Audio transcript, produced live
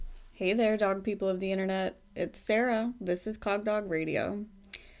Hey there, dog people of the internet. It's Sarah. This is Cog Dog Radio.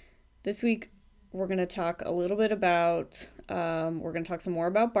 This week, we're going to talk a little bit about, we're going to talk some more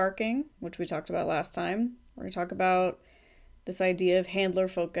about barking, which we talked about last time. We're going to talk about this idea of handler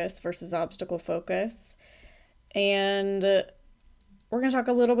focus versus obstacle focus. And we're going to talk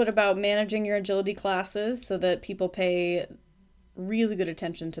a little bit about managing your agility classes so that people pay really good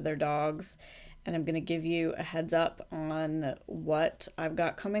attention to their dogs. And I'm going to give you a heads up on what I've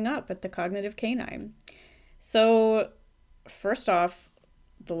got coming up at the Cognitive Canine. So, first off,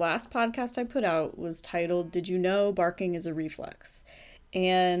 the last podcast I put out was titled, Did You Know Barking is a Reflex?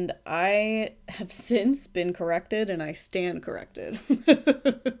 And I have since been corrected, and I stand corrected.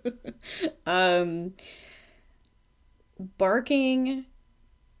 Barking,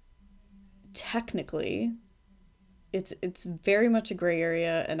 technically, it's very much a gray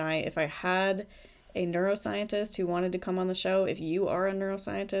area, and if I had a neuroscientist who wanted to come on the show, if you are a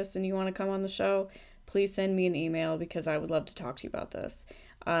neuroscientist and you want to come on the show, please send me an email because I would love to talk to you about this.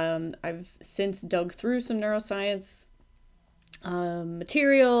 I've since dug through some neuroscience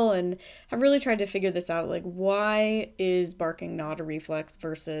material and have really tried to figure this out. Like, why is barking not a reflex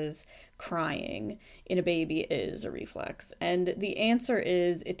versus crying in a baby is a reflex? And the answer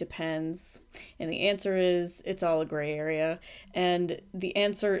is it depends. And the answer is it's all a gray area. And the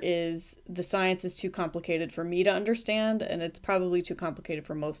answer is the science is too complicated for me to understand, and it's probably too complicated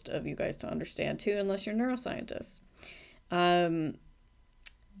for most of you guys to understand too, unless you're neuroscientists.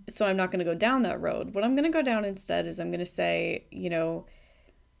 So I'm not going to go down that road. What I'm going to go down instead is I'm going to say,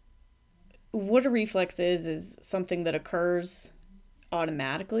 what a reflex is something that occurs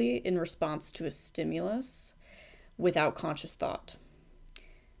automatically in response to a stimulus without conscious thought.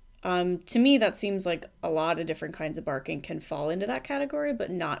 To me, that seems like a lot of different kinds of barking can fall into that category, but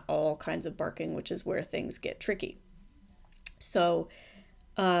not all kinds of barking, which is where things get tricky. So,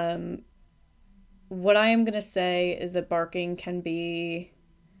 what I am going to say is that barking can be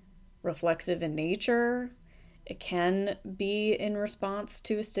reflexive in nature. It can be in response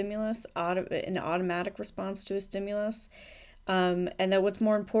to a stimulus, an automatic response to a stimulus. And that what's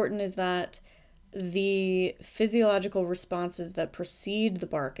more important is that the physiological responses that precede the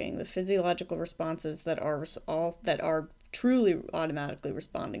barking, the physiological responses that are truly automatically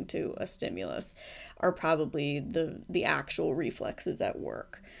responding to a stimulus, are probably the actual reflexes at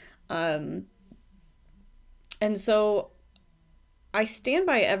work. And so I stand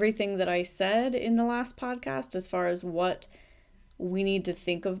by everything that I said in the last podcast as far as what we need to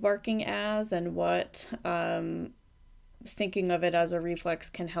think of barking as and what thinking of it as a reflex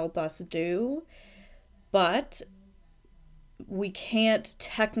can help us do. But we can't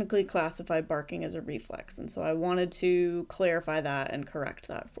technically classify barking as a reflex. And so I wanted to clarify that and correct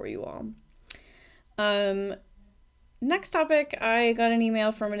that for you all. Next topic, I got an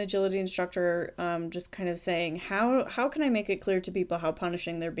email from an agility instructor just kind of saying, how can I make it clear to people how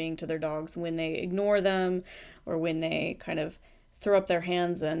punishing they're being to their dogs when they ignore them or when they kind of throw up their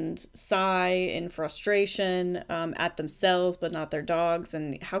hands and sigh in frustration at themselves but not their dogs,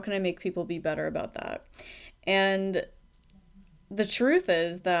 and how can I make people be better about that? And the truth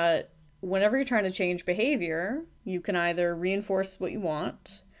is that whenever you're trying to change behavior, you can either reinforce what you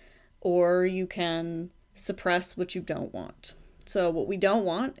want or you can suppress what you don't want. So what we don't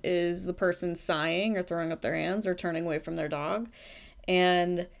want is the person sighing or throwing up their hands or turning away from their dog.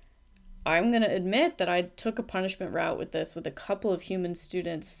 And I'm going to admit that I took a punishment route with this with a couple of human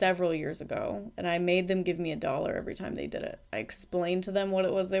students several years ago, and I made them give me $1 every time they did it. I explained to them what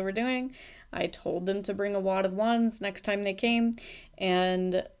it was they were doing. I told them to bring a wad of ones next time they came,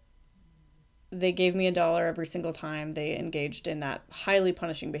 and they gave me $1 every single time they engaged in that highly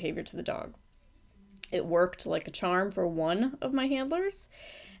punishing behavior to the dog. It worked like a charm for one of my handlers,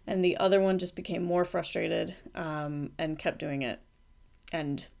 and the other one just became more frustrated and kept doing it,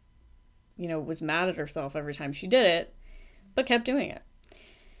 and was mad at herself every time she did it, but kept doing it.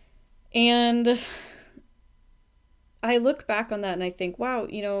 And I look back on that and I think, wow,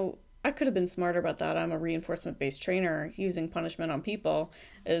 I could have been smarter about that. I'm a reinforcement-based trainer. Using punishment on people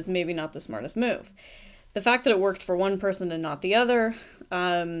is maybe not the smartest move. The fact that it worked for one person and not the other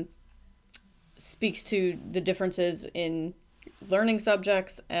speaks to the differences in learning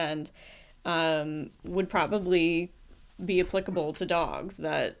subjects and would probably be applicable to dogs,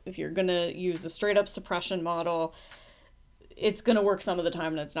 that if you're going to use a straight up suppression model, it's going to work some of the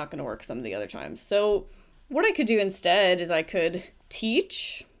time and it's not going to work some of the other times. So what I could do instead is I could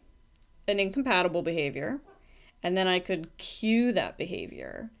teach an incompatible behavior, and then I could cue that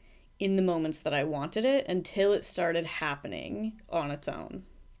behavior in the moments that I wanted it until it started happening on its own.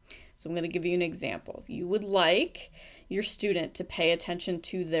 So I'm going to give you an example. If you would like, your student to pay attention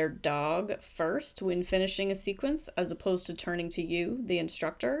to their dog first when finishing a sequence, as opposed to turning to you, the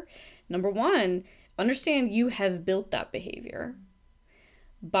instructor, number one, understand you have built that behavior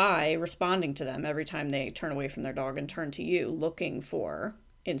by responding to them every time they turn away from their dog and turn to you looking for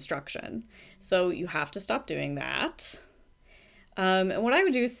instruction. So you have to stop doing that. And what I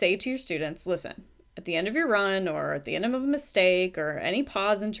would do is say to your students, listen, at the end of your run or at the end of a mistake or any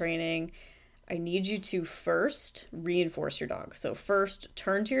pause in training, I need you to first reinforce your dog. So first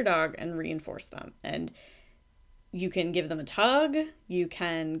turn to your dog and reinforce them. And you can give them a tug, you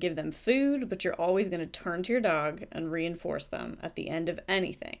can give them food, but you're always going to turn to your dog and reinforce them at the end of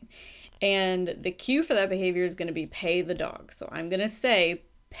anything. And the cue for that behavior is going to be pay the dog. So I'm going to say,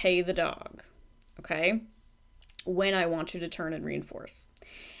 pay the dog, okay, when I want you to turn and reinforce.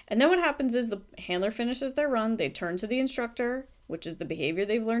 And then what happens is the handler finishes their run, they turn to the instructor, which is the behavior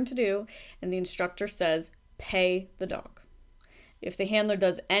they've learned to do, and the instructor says, pay the dog. If the handler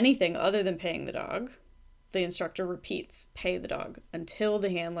does anything other than paying the dog, the instructor repeats, pay the dog, until the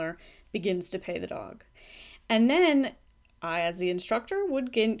handler begins to pay the dog. And then I, as the instructor,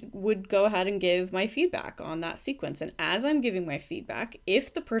 would go ahead and give my feedback on that sequence. And as I'm giving my feedback,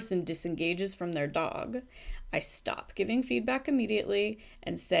 if the person disengages from their dog, I stop giving feedback immediately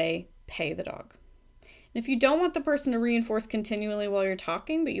and say, pay the dog. And if you don't want the person to reinforce continually while you're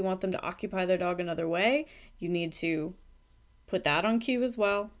talking, but you want them to occupy their dog another way, you need to put that on cue as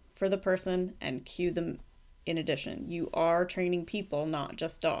well for the person and cue them in addition. You are training people, not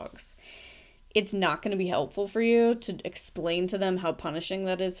just dogs. It's not going to be helpful for you to explain to them how punishing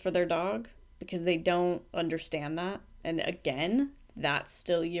that is for their dog because they don't understand that. And again, that's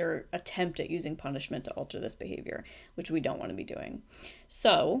still your attempt at using punishment to alter this behavior, which we don't want to be doing.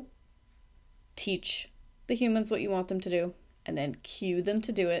 So teach the humans what you want them to do and then cue them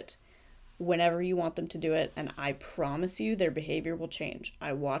to do it whenever you want them to do it. And I promise you their behavior will change.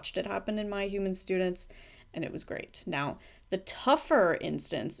 I watched it happen in my human students and it was great. Now, the tougher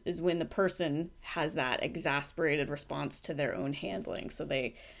instance is when the person has that exasperated response to their own handling. So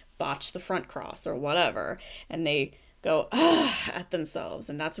they botch the front cross or whatever, and they go at themselves.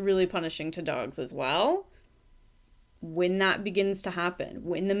 And that's really punishing to dogs as well. When that begins to happen,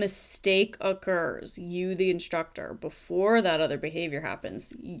 when the mistake occurs, you, the instructor, before that other behavior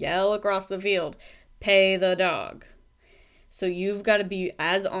happens, yell across the field, pay the dog. So you've got to be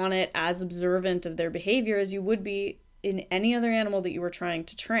as on it, as observant of their behavior as you would be in any other animal that you were trying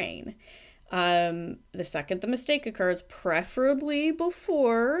to train. The second the mistake occurs, preferably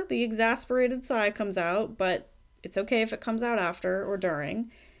before the exasperated sigh comes out, but it's okay if it comes out after or during,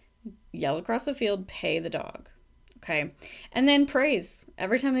 yell across the field, pay the dog. Okay. And then praise.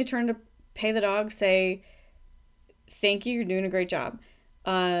 Every time they turn to pay the dog, say, thank you, you're doing a great job.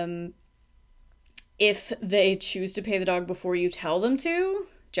 If they choose to pay the dog before you tell them to,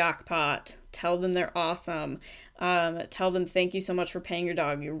 jackpot. Tell them they're awesome. Tell them thank you so much for paying your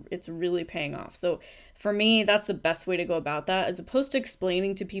dog. It's really paying off. So for me, that's the best way to go about that, as opposed to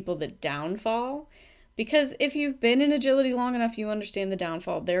explaining to people the downfall. Because if you've been in agility long enough, you understand the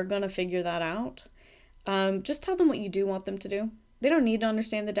downfall. They're going to figure that out. Just tell them what you do want them to do. They don't need to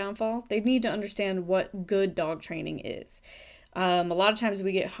understand the downfall. They need to understand what good dog training is. A lot of times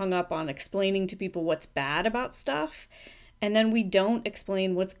we get hung up on explaining to people what's bad about stuff, and then we don't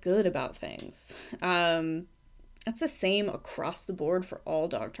explain what's good about things. That's the same across the board for all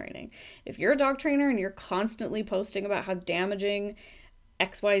dog training. If you're a dog trainer and you're constantly posting about how damaging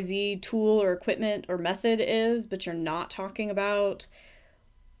XYZ tool or equipment or method is, but you're not talking about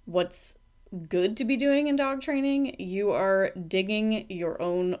what's good to be doing in dog training, you are digging your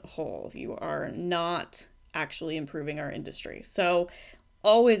own hole. You are not actually improving our industry. So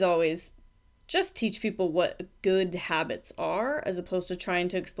always just teach people what good habits are, as opposed to trying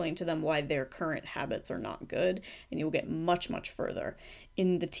to explain to them why their current habits are not good, and you'll get much further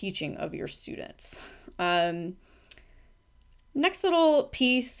in the teaching of your students. Next little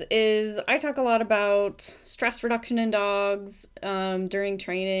piece is I talk a lot about stress reduction in dogs during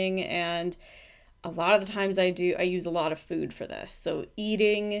training, and a lot of the times I use a lot of food for this. So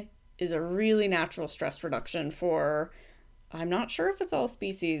eating is a really natural stress reduction for, I'm not sure if it's all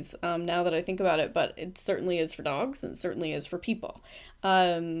species now that I think about it, but it certainly is for dogs and it certainly is for people.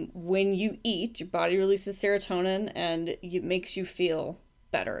 When you eat, your body releases serotonin and it makes you feel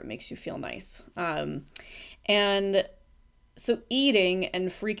better. It makes you feel nice. And so eating and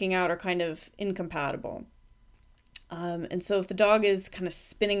freaking out are kind of incompatible. And so if the dog is kind of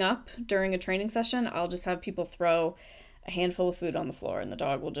spinning up during a training session, I'll just have people throw a handful of food on the floor and the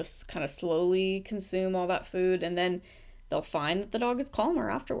dog will just kind of slowly consume all that food, and then they'll find that the dog is calmer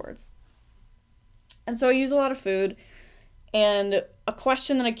afterwards. And so I use a lot of food. And a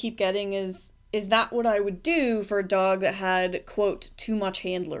question that I keep getting is that what I would do for a dog that had, quote, too much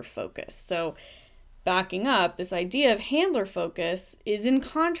handler focus? So backing up, this idea of handler focus is in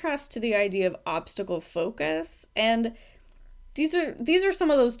contrast to the idea of obstacle focus. And these are some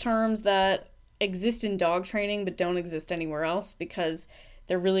of those terms that exist in dog training but don't exist anywhere else because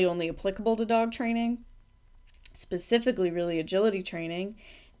they're really only applicable to dog training, specifically really agility training.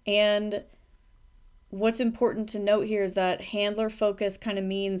 And what's important to note here is that handler focus kind of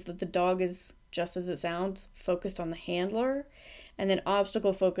means that the dog is, just as it sounds, focused on the handler. And then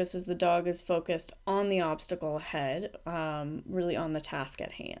obstacle focus is the dog is focused on the obstacle ahead, really on the task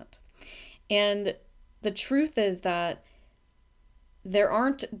at hand. And the truth is that there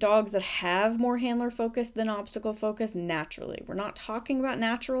aren't dogs that have more handler focus than obstacle focus naturally. We're not talking about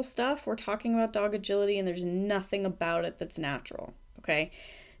natural stuff. We're talking about dog agility, and there's nothing about it that's natural, okay?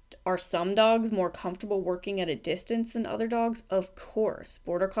 Are some dogs more comfortable working at a distance than other dogs? Of course.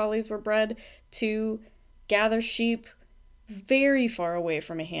 Border Collies were bred to gather sheep very far away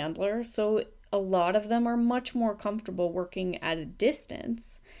from a handler, so a lot of them are much more comfortable working at a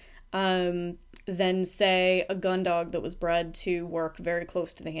distance than, say, a gun dog that was bred to work very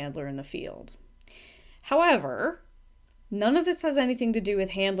close to the handler in the field. However, none of this has anything to do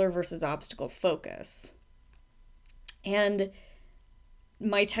with handler versus obstacle focus. And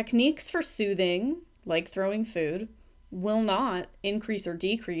my techniques for soothing, like throwing food, will not increase or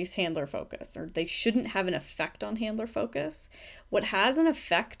decrease handler focus, or they shouldn't have an effect on handler focus. What has an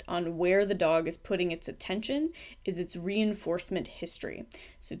effect on where the dog is putting its attention is its reinforcement history.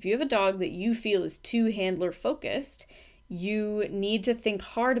 So if you have a dog that you feel is too handler focused, you need to think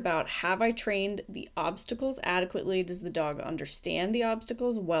hard about, have I trained the obstacles adequately? Does the dog understand the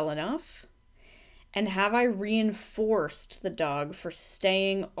obstacles well enough? And have I reinforced the dog for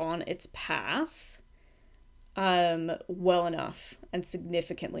staying on its path well enough and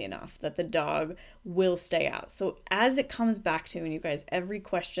significantly enough that the dog will stay out? So as it comes back to, and you guys, every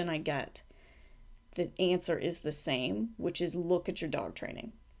question I get, the answer is the same, which is look at your dog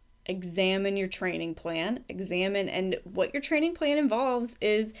training. Examine your training plan. And what your training plan involves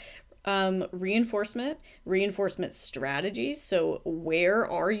is reinforcement strategies. So where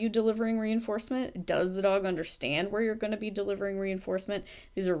are you delivering reinforcement? Does the dog understand where you're going to be delivering reinforcement?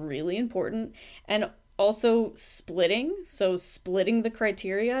 These are really important. And also splitting. So splitting the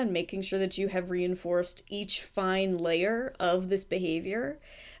criteria and making sure that you have reinforced each fine layer of this behavior.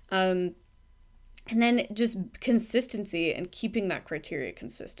 And then just consistency and keeping that criteria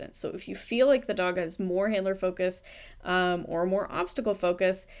consistent. So if you feel like the dog has more handler focus or more obstacle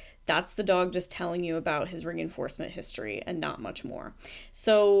focus, that's the dog just telling you about his reinforcement history and not much more.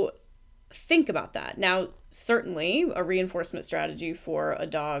 So think about that. Now, certainly a reinforcement strategy for a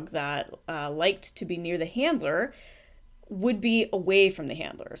dog that liked to be near the handler would be away from the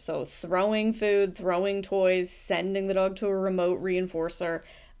handler. So throwing food, throwing toys, sending the dog to a remote reinforcer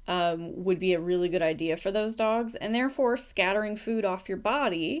would be a really good idea for those dogs. And therefore, scattering food off your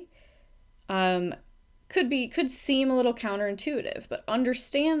body could seem a little counterintuitive, but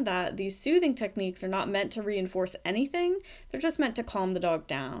understand that these soothing techniques are not meant to reinforce anything. They're just meant to calm the dog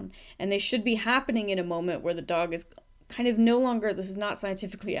down. And they should be happening in a moment where the dog is kind of no longer, this is not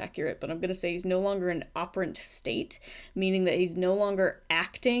scientifically accurate, but I'm going to say he's no longer in operant state, meaning that he's no longer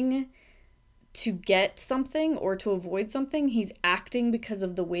acting to get something or to avoid something. He's acting because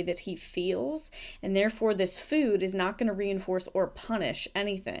of the way that he feels. And therefore, this food is not going to reinforce or punish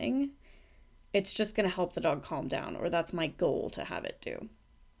anything. It's just going to help the dog calm down, or that's my goal to have it do.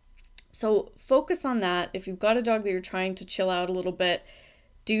 So focus on that. If you've got a dog that you're trying to chill out a little bit,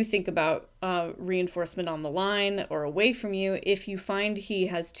 do think about reinforcement on the line or away from you if you find he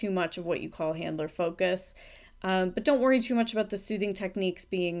has too much of what you call handler focus. But don't worry too much about the soothing techniques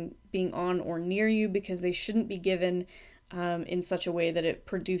being on or near you, because they shouldn't be given in such a way that it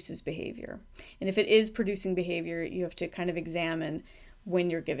produces behavior. And if it is producing behavior, you have to kind of examine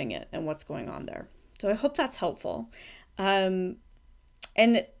when you're giving it and what's going on there. So I hope that's helpful. And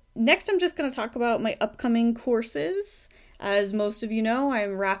next, I'm just going to talk about my upcoming courses. As most of you know,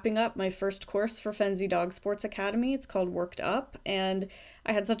 I'm wrapping up my first course for Fenzi Dog Sports Academy. It's called Worked Up, and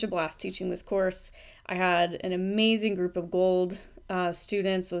I had such a blast teaching this course. I had an amazing group of gold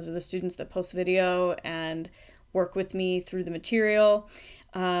students. Those are the students that post video and work with me through the material.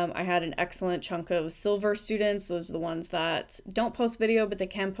 I had an excellent chunk of silver students. Those are the ones that don't post video, but they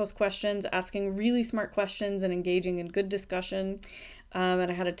can post questions, asking really smart questions and engaging in good discussion.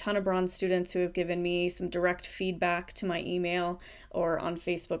 And I had a ton of bronze students who have given me some direct feedback to my email or on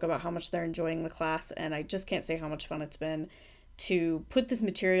Facebook about how much they're enjoying the class. And I just can't say how much fun it's been to put this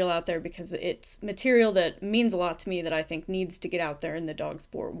material out there because it's material that means a lot to me that I think needs to get out there in the dog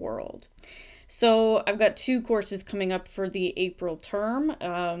sport world. So I've got 2 courses coming up for the April term.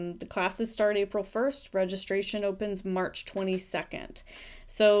 The classes start April 1st. Registration opens March 22nd.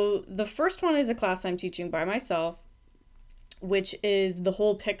 So the first one is a class I'm teaching by myself, which is the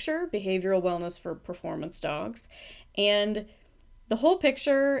whole picture, behavioral wellness for performance dogs. And the whole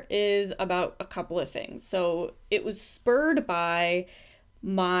picture is about a couple of things. So it was spurred by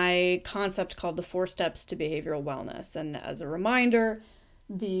my concept called the 4 steps to behavioral wellness. And as a reminder,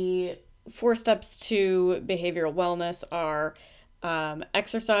 the 4 steps to behavioral wellness are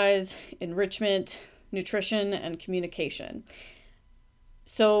exercise, enrichment, nutrition, and communication.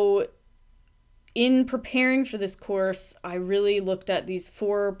 So in preparing for this course, I really looked at these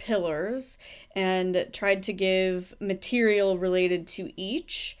 4 pillars and tried to give material related to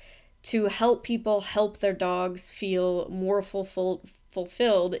each to help people help their dogs feel more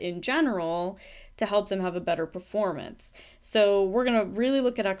fulfilled in general, to help them have a better performance. So we're going to really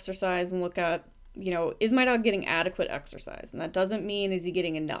look at exercise and look at, is my dog getting adequate exercise? And that doesn't mean is he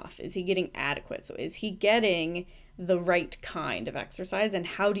getting enough? Is he getting adequate? So is he getting the right kind of exercise, and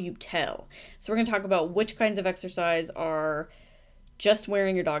how do you tell? So we're going to talk about which kinds of exercise are just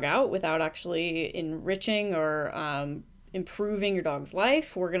wearing your dog out without actually enriching or improving your dog's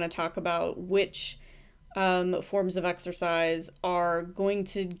life. We're going to talk about which forms of exercise are going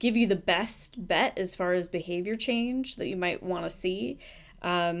to give you the best bet as far as behavior change that you might want to see.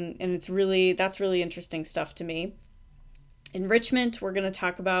 And that's really interesting stuff to me. Enrichment, we're going to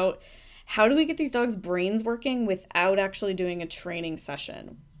talk about how do we get these dogs' brains working without actually doing a training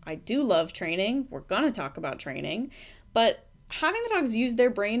session. I do love training. We're going to talk about training, but having the dogs use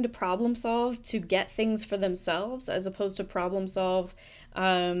their brain to problem solve, to get things for themselves, as opposed to problem solve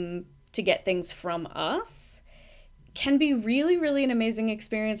to get things from us, can be really, really an amazing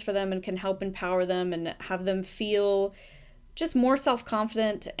experience for them and can help empower them and have them feel just more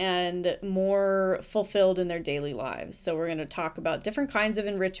self-confident and more fulfilled in their daily lives. So we're going to talk about different kinds of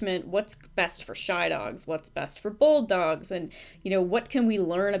enrichment, what's best for shy dogs, what's best for bold dogs, and what can we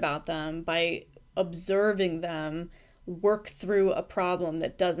learn about them by observing them work through a problem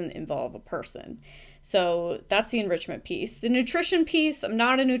that doesn't involve a person. So that's the enrichment piece. The nutrition piece, I'm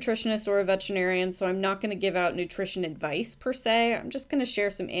not a nutritionist or a veterinarian, so I'm not going to give out nutrition advice per se. I'm just going to share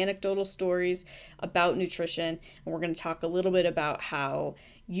some anecdotal stories about nutrition, and we're going to talk a little bit about how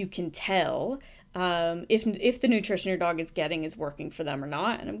you can tell if the nutrition your dog is getting is working for them or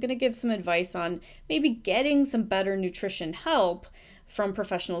not. And I'm going to give some advice on maybe getting some better nutrition help from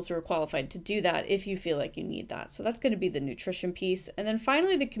professionals who are qualified to do that if you feel like you need that. So that's going to be the nutrition piece. And then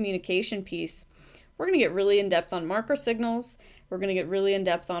finally, the communication piece. We're going to get really in-depth on marker signals. We're going to get really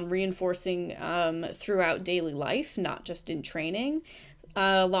in-depth on reinforcing throughout daily life, not just in training.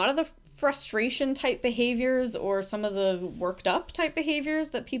 A lot of the frustration type behaviors or some of the worked up type behaviors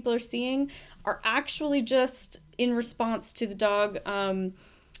that people are seeing are actually just in response to the dog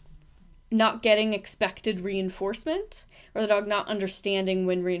not getting expected reinforcement, or the dog not understanding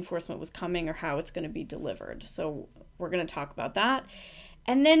when reinforcement was coming or how it's going to be delivered. So we're going to talk about that.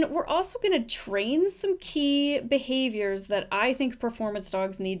 And then we're also going to train some key behaviors that I think performance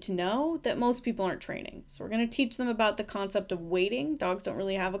dogs need to know that most people aren't training. So we're going to teach them about the concept of waiting. Dogs don't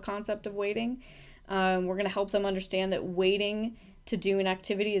really have a concept of waiting. We're going to help them understand that waiting to do an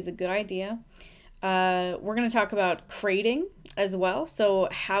activity is a good idea. We're going to talk about crating as well. So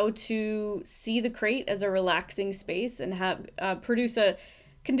how to see the crate as a relaxing space and have produce a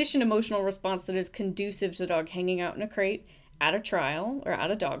conditioned emotional response that is conducive to the dog hanging out in a crate at a trial or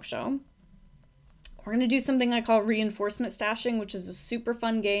at a dog show. We're going to do something I call reinforcement stashing, which is a super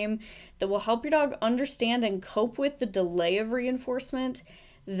fun game that will help your dog understand and cope with the delay of reinforcement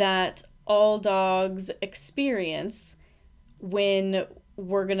that all dogs experience when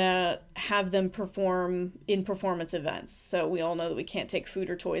we're going to have them perform in performance events. So we all know that we can't take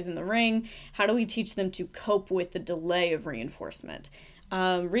food or toys in the ring. How do we teach them to cope with the delay of reinforcement?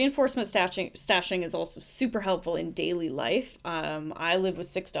 Reinforcement stashing is also super helpful in daily life. I live with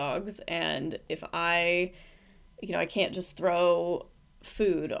 6 dogs, and if I can't just throw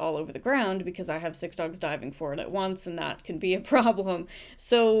food all over the ground because I have 6 dogs diving for it at once, and that can be a problem.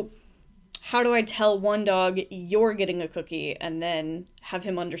 So how do I tell one dog you're getting a cookie and then have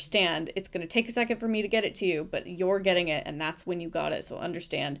him understand it's going to take a second for me to get it to you, but you're getting it and that's when you got it. So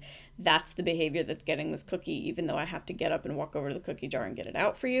understand that's the behavior that's getting this cookie, even though I have to get up and walk over to the cookie jar and get it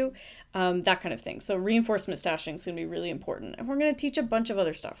out for you. That kind of thing. So reinforcement stashing is going to be really important. And we're going to teach a bunch of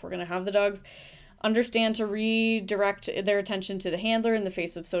other stuff. We're going to have the dogs understand to redirect their attention to the handler in the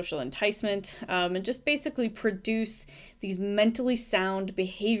face of social enticement, and just basically produce these mentally sound,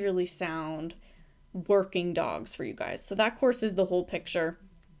 behaviorally sound working dogs for you guys. So that course is the whole picture,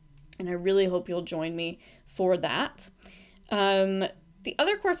 and I really hope you'll join me for that. The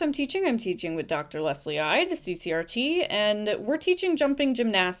other course I'm teaching with Dr. Leslie Ide, CCRT, and we're teaching jumping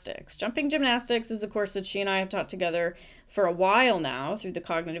gymnastics. Jumping gymnastics is a course that she and I have taught together for a while now through the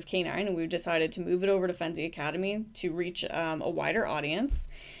Cognitive Canine, and we've decided to move it over to Fenzi Academy to reach a wider audience.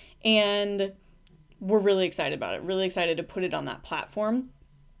 And we're really excited about it, really excited to put it on that platform.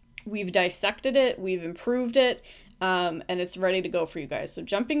 We've dissected it, we've improved it, and it's ready to go for you guys. So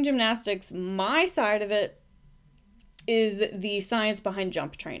jumping gymnastics, my side of it is the science behind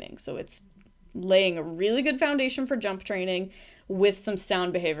jump training. So it's laying a really good foundation for jump training with some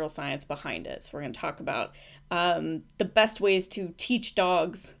sound behavioral science behind it. So we're going to talk about the best ways to teach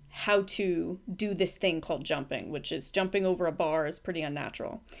dogs how to do this thing called jumping, which is jumping over a bar is pretty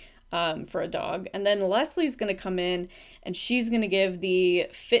unnatural for a dog. And then Leslie's going to come in and she's going to give the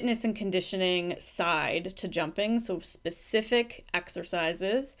fitness and conditioning side to jumping. So specific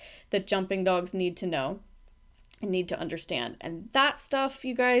exercises that jumping dogs need to know and need to understand. And that stuff,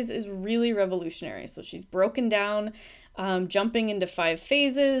 you guys, is really revolutionary. So she's broken down jumping into 5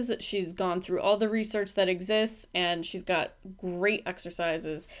 phases. She's gone through all the research that exists, and she's got great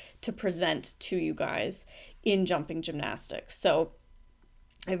exercises to present to you guys in jumping gymnastics. So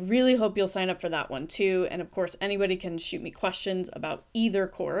I really hope you'll sign up for that one too. And of course, anybody can shoot me questions about either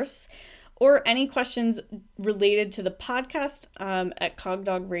course or any questions related to the podcast at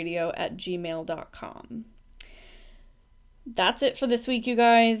cogdogradio@gmail.com. That's it for this week, you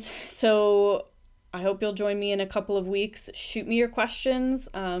guys. So I hope you'll join me in a couple of weeks. Shoot me your questions,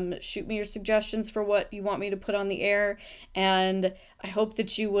 shoot me your suggestions for what you want me to put on the air, and I hope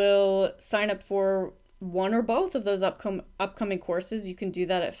that you will sign up for one or both of those upcoming courses. You can do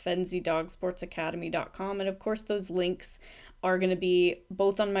that at fenzidogsportsacademy.com, and of course those links are going to be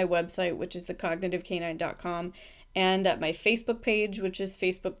both on my website, which is thecognitive-canine.com, and at my Facebook page, which is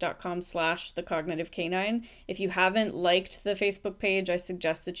facebook.com/thecognitive-canine. If you haven't liked the Facebook page, I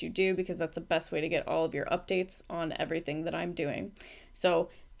suggest that you do, because that's the best way to get all of your updates on everything that I'm doing. So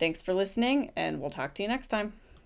thanks for listening, and we'll talk to you next time.